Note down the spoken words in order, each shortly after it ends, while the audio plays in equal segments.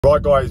Right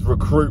guys,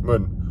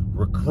 recruitment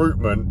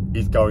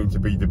is going to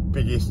be the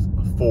biggest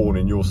thorn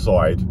in your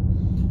side,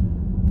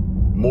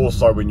 more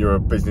so when you're a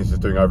business that's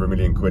doing over £1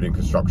 million in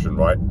construction,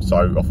 right? So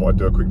I thought I'd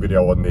do a quick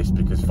video on this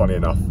because funny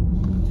enough,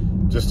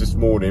 just this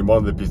morning, one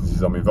of the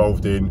businesses I'm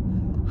involved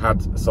in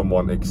had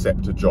someone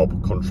accept a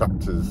job.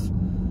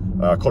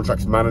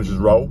 Contracts manager's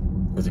role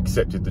has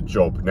accepted the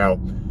job. Now,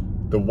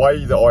 the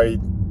way that I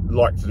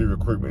like to do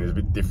recruitment is a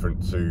bit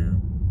different to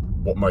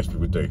what most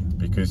people do,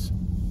 because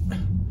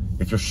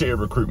if you're shit at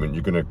recruitment,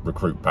 you're going to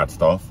recruit bad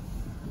staff.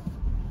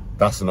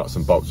 That's the nuts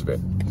and bolts of it.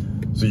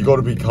 So you've got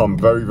to become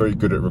very, very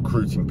good at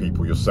recruiting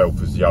people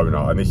yourself as the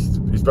owner. And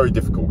it's very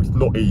difficult. It's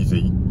not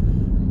easy.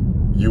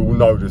 You will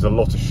know there's a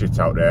lot of shit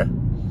out there,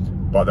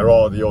 but there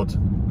are the odd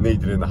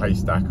needle in the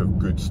haystack of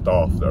good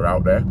staff that are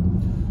out there.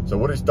 So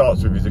what it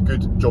starts with is a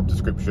good job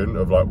description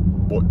of like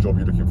what job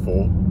you're looking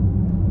for.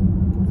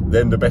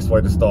 Then the best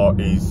way to start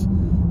is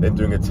then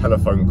doing a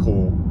telephone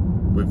call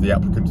with the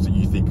applicants that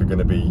you think are going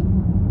to be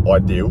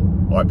ideal,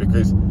 right?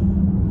 Because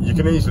you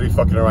can easily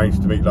fucking arrange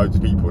to meet loads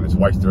of people and it's a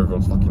waste of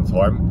everyone's fucking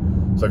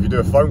time. So if you do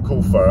a phone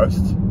call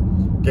first,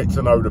 get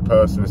to know the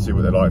person and see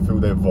what they're like, feel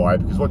their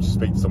vibe, because once you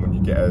speak to someone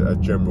you get a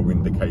general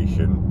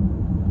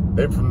indication.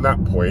 Then from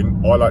that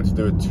point, I like to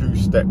do a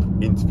 2-step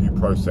interview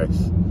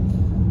process.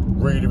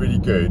 Really, really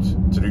good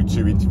to do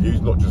 2 interviews,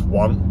 not just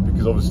one,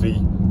 because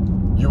obviously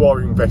you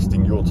are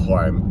investing your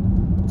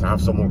time to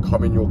have someone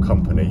come in your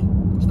company,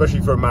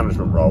 especially for a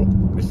management role.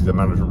 This is a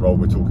management role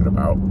we're talking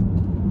about.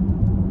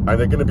 And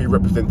they're going to be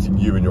representing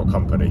you and your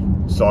company.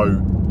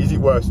 So is it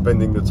worth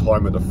spending the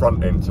time at the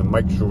front end to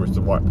make sure it's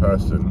the right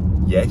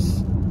person?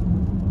 Yes.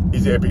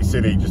 Is it a bit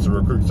silly just to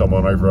recruit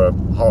someone over a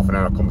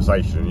half-an-hour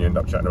conversation and you end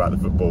up chatting about the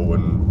football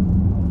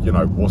and, you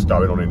know, what's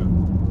going on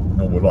in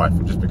normal life,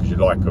 and just because you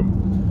like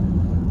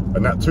them?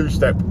 And that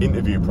 2-step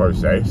interview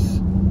process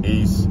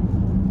is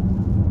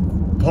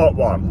part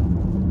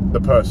 1,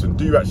 the person.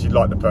 Do you actually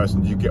like the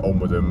person? Do you get on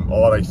with them?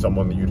 Are they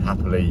someone that you'd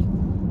happily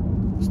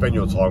spend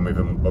your time with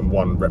and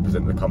one,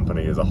 represent the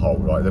company as a whole?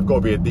 Like, they've got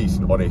to be a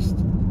decent, honest,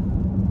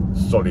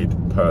 solid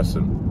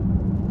person.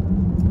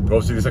 But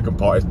obviously the second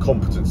part is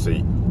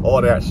competency. Are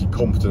they actually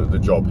competent at the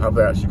job? Have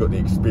they actually got the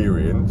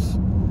experience?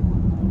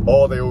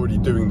 Are they already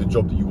doing the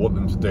job that you want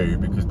them to do?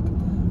 Because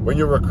when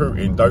you're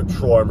recruiting, don't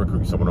try and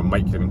recruit someone and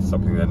make them into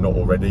something they're not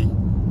already.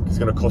 It's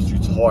going to cost you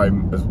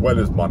time as well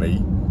as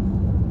money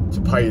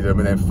to pay them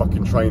and then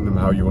fucking train them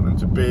how you want them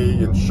to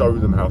be and show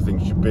them how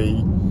things should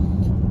be.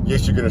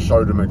 Yes, you're going to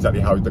show them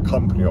exactly how the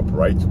company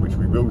operates, which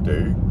we will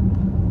do,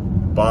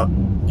 but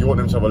you want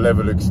them to have a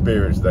level of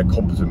experience that they're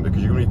competent,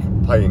 because you're going to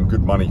be paying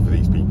good money for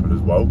these people as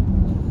well.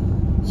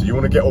 So you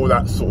want to get all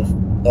that sort of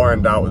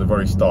ironed out at the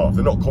very start. If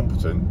they're not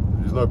competent,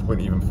 there's no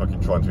point even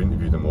fucking trying to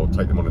interview them or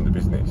take them on in the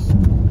business.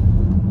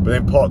 But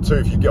then part 2,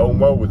 if you get on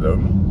well with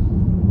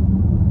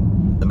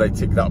them and they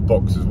tick that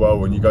box as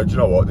well, and you go, do you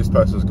know what, this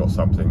person's got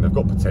something, they've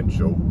got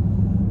potential,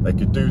 they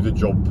could do the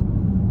job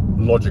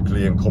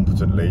logically and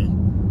competently,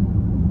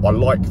 I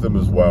like them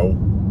as well,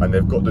 and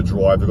they've got the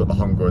drive, they've got the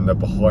hunger, and they're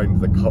behind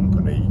the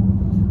company.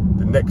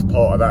 The next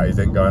part of that is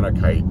then going,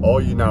 okay,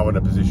 are you now in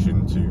a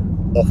position to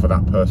offer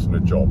that person a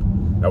job?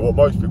 Now, what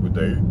most people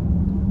do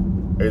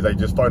is they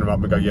just phone them up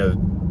and go, yeah,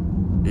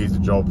 here's the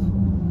job,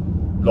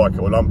 like it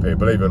or lump it.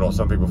 Believe it or not,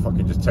 some people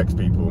fucking just text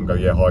people and go,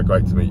 yeah, hi,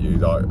 great to meet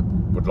you, I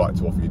would like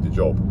to offer you the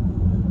job.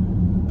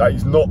 That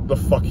is not the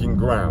fucking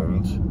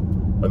ground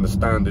and the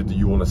standard that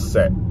you want to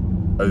set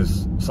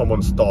as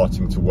someone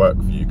starting to work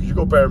for you. Because you've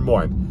got to bear in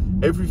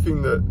mind,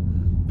 everything that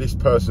this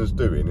person's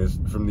doing is,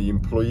 from the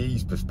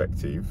employee's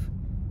perspective,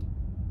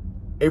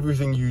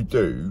 everything you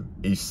do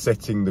is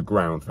setting the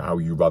ground for how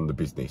you run the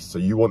business. So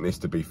you want this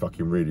to be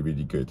fucking really,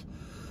 really good.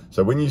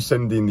 So when you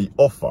send in the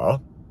offer,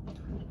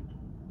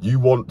 you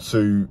want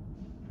to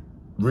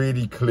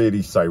really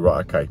clearly say,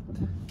 right, okay,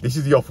 this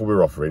is the offer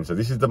we're offering. So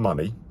this is the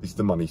money. This is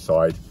the money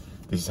side.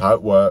 This is how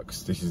it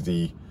works. This is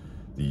the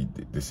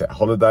set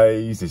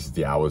holidays. This is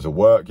the hours of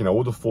work. You know,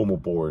 all the formal,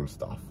 boring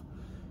stuff.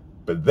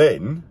 But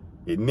then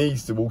it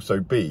needs to also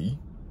be,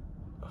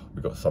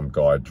 we've got some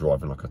guy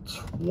driving like a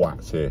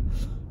twat here.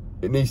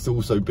 It needs to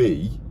also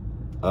be,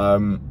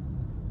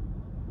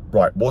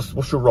 right,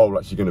 what's your role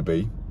actually going to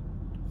be?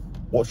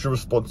 What's your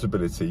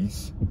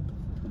responsibilities?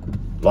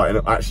 Like,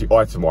 and actually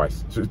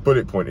itemised. So it's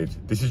bullet pointed.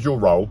 This is your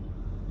role.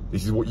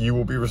 This is what you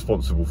will be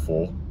responsible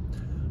for.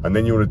 And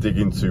then you want to dig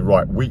into,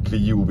 right, weekly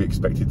you will be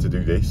expected to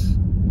do this.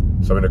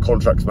 So in a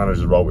contracts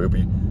manager's role, it'll be,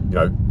 you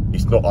know,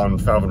 it's not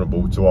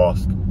unfathomable to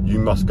ask, you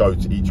must go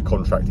to each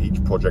contract,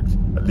 each project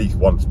at least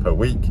once per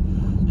week.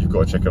 You've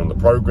got to check in on the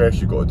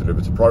progress. You've got to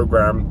deliver to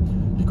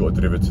program. You've got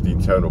to deliver to the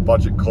internal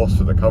budget costs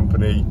for the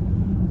company.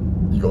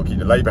 You've got to keep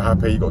the labour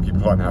happy. You've got to keep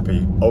the client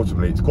happy.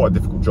 Ultimately, it's quite a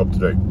difficult job to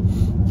do.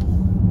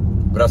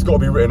 But that's got to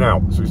be written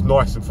out. So it's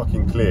nice and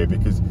fucking clear,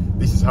 because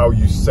this is how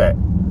you set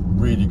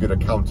really good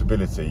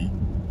accountability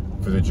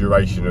for the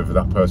duration of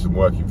that person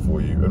working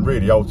for you. And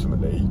really,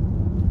 ultimately,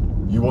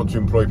 you want to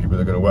employ people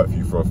that are going to work for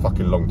you for a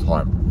fucking long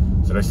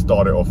time. So let's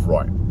start it off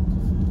right.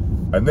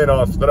 And then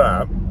after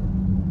that,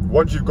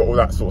 once you've got all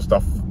that sort of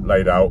stuff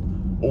laid out,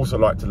 Also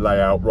like to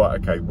lay out, right,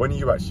 okay, when are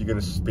you actually going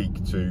to speak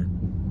to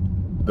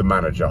the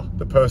manager,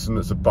 the person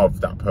that's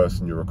above that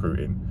person you're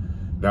recruiting?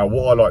 Now,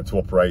 what I like to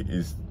operate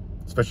is,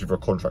 especially for a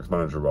contracts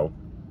manager role,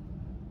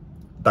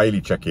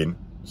 daily check-in.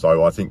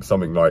 So I think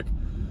something like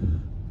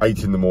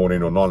 8 in the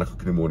morning or 9 o'clock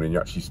in the morning, you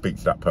actually speak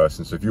to that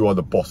person. So if you are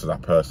the boss of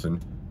that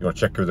person, you want to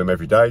check with them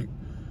every day.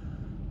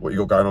 What you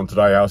got going on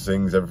today, how's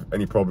things,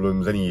 any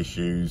problems, any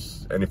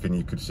issues, anything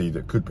you could see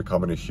that could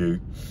become an issue.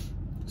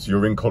 So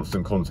you're in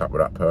constant contact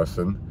with that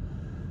person.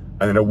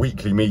 And then a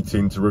weekly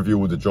meeting to review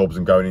all the jobs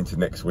and going into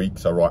next week.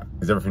 So, right,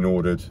 is everything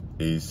ordered?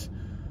 Is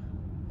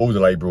all the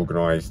labour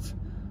organised?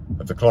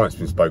 Have the clients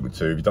been spoken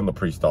to? Have you done the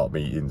pre-start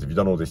meetings? Have you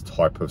done all this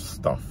type of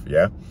stuff,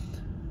 yeah?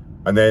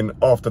 And then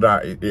after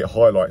that, it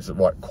highlights that,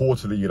 right,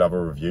 quarterly you'll have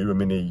a review, a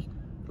mini,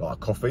 like a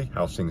coffee,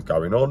 how's things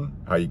going on?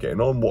 How are you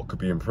getting on? What could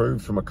be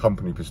improved from a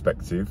company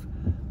perspective?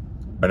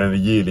 And then a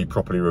yearly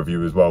properly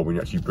review as well, when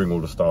you actually bring all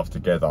the staff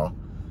together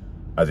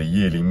as a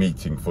yearly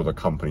meeting for the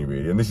company,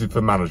 really. And this is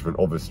for management,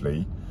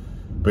 obviously.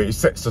 But it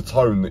sets the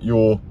tone that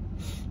you're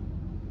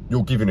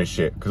giving a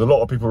shit, because a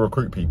lot of people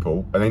recruit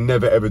people and they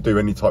never ever do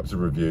any types of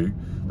review.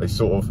 They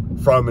sort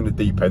of throw them in the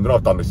deep end, and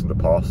I've done this in the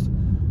past.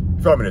 You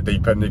throw them in the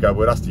deep end, you go,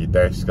 well, that's your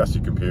desk, that's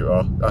your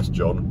computer, that's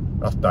John,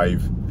 that's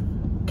Dave,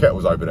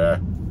 kettle's over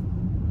there,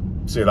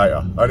 see you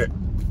later.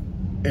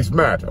 And it's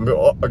mad. I mean,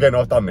 again,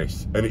 I've done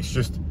this, and it's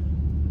just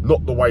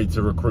not the way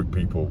to recruit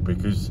people,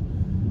 because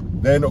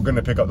they're not going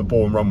to pick up the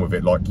ball and run with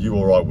it like you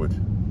or I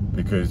would.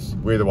 Because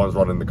we're the ones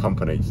running the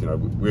companies, you know,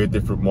 we're a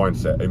different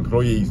mindset.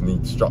 Employees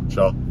need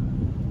structure,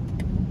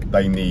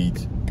 they need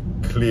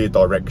clear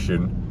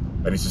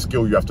direction, and it's a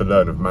skill you have to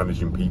learn of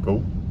managing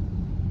people.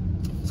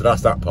 So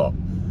that's that part.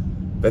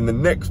 Then the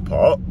next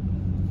part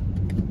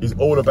is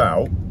all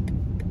about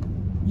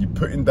you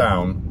putting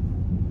down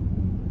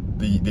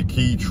the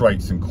key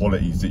traits and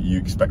qualities that you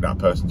expect that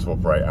person to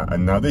operate at.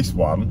 And now this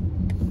one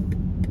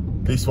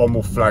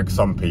will flag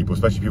some people,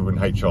 especially people in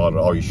HR, that,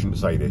 oh, you shouldn't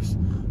say this,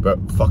 but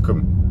fuck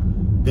them.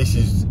 This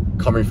is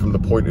coming from the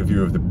point of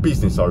view of the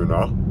business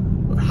owner,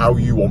 of how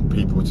you want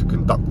people to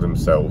conduct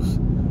themselves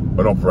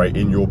and operate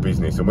in your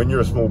business. And when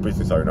you're a small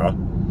business owner,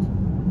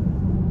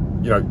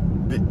 you know,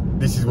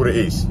 this is what it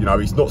is. You know,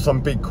 it's not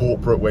some big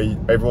corporate where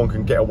everyone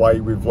can get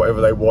away with whatever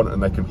they want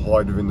and they can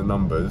hide within the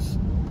numbers.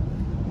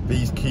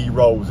 These key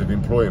roles of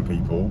employing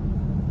people,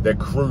 they're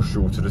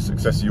crucial to the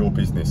success of your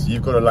business. So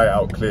you've got to lay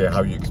out clear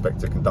how you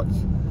expect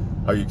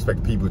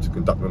people to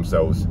conduct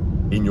themselves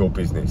in your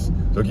business.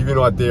 So I'll give you an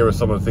idea of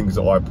some of the things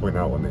that I point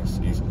out on this.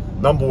 Is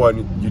number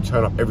one, you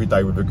turn up every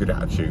day with a good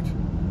attitude.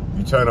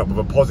 You turn up with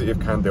a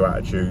positive can-do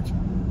attitude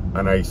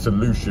and a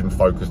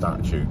solution-focused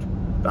attitude.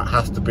 That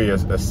has to be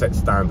a set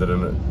standard,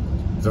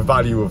 and it's a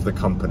value of the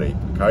company,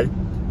 okay?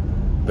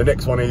 The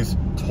next one is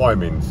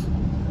timings.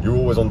 You're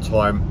always on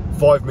time.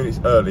 5 minutes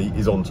early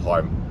is on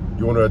time.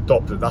 You want to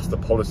adopt that. That's the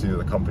policy that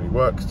the company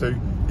works to.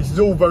 This is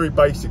all very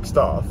basic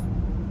stuff,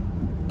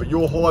 but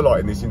you're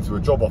highlighting this into a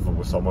job offer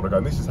with someone and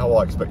going, this is how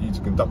I expect you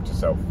to conduct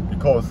yourself.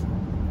 Because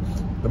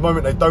the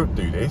moment they don't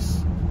do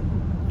this,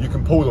 you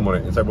can pull them on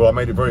it and say, well, I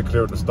made it very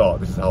clear at the start,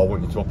 this is how I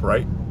want you to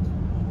operate.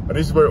 And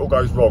this is where it all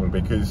goes wrong,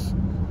 because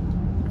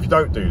if you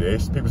don't do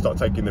this, people start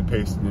taking the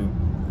piss,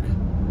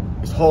 and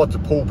it's hard to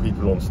pull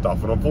people on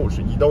stuff. And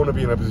unfortunately, you don't want to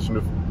be in a position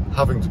of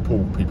having to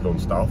pull people on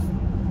stuff.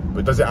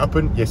 But does it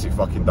happen? Yes, it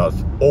fucking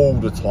does, all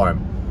the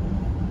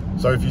time.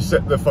 So if you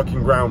set the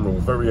fucking ground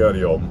rules very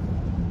early on,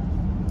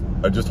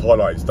 and just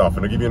highlighting stuff,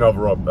 and I'll give you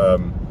another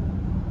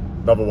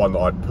one that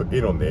I'd put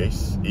in on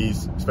this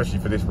is, especially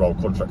for this role,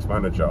 contracts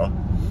manager,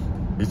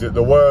 is that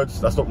the words,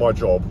 that's not my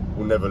job,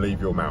 will never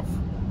leave your mouth.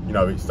 You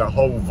know, it's that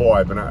whole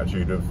vibe and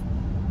attitude of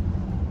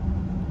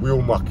we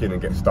all muck in and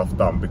get stuff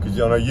done, because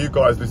I know you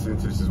guys listening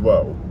to this as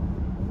well,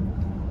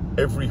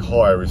 every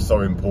hire is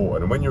so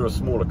important. And when you're a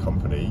smaller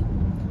company,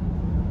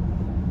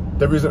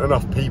 there isn't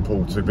enough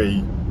people to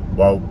be,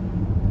 well,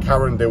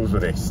 Karen deals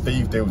with this,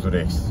 Steve deals with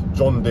this,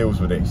 John deals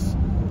with this.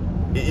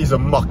 It is a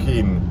muck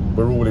in,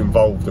 we're all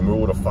involved and we're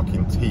all a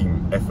fucking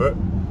team effort.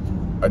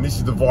 And this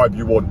is the vibe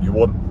you want. You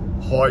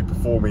want high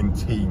performing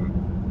team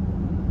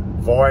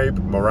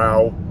vibe,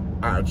 morale,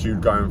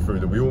 attitude going through,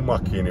 that we all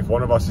muck in. If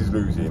one of us is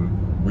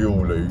losing, we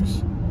all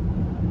lose.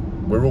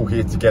 We're all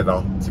here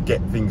together to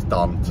get things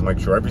done, to make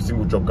sure every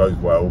single job goes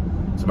well,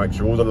 to make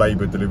sure all the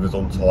labour delivers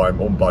on time,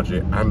 on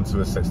budget, and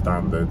to a set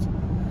standard.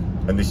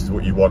 And this is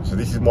what you want. So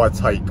this is my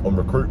take on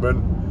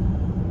recruitment.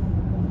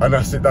 And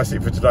that's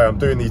it for today. I'm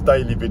doing these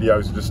daily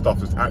videos of just stuff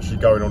that's actually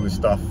going on. This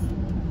stuff,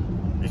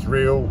 it's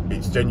real,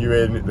 it's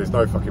genuine, there's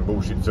no fucking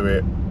bullshit to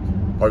it.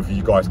 Hopefully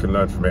you guys can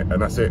learn from it,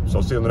 and that's it. So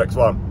I'll see you on the next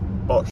one.